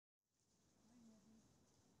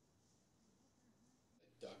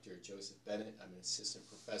Dr. Joseph Bennett. I'm an assistant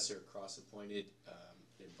professor, cross-appointed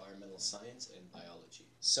in environmental science and biology.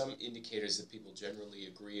 Some indicators that people generally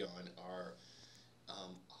agree on are a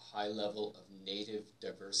high level of native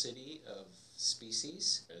diversity of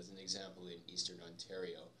species. As an example, in eastern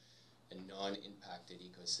Ontario, a non-impacted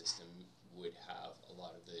ecosystem would have a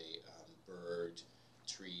lot of the bird,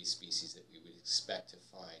 tree species that we would expect to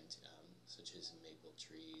find, such as maple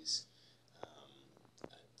trees,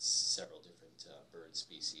 several different bird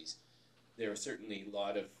species. There are certainly a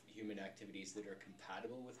lot of human activities that are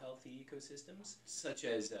compatible with healthy ecosystems, such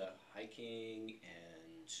as hiking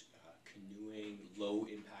and canoeing,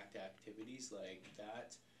 low-impact activities like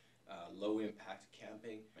that, low-impact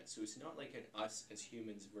camping. So it's not like an us as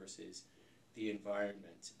humans versus the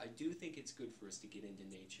environment. I do think it's good for us to get into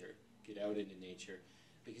nature, get out into nature,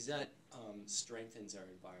 because that strengthens our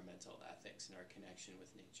environmental ethics and our connection with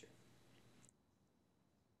nature.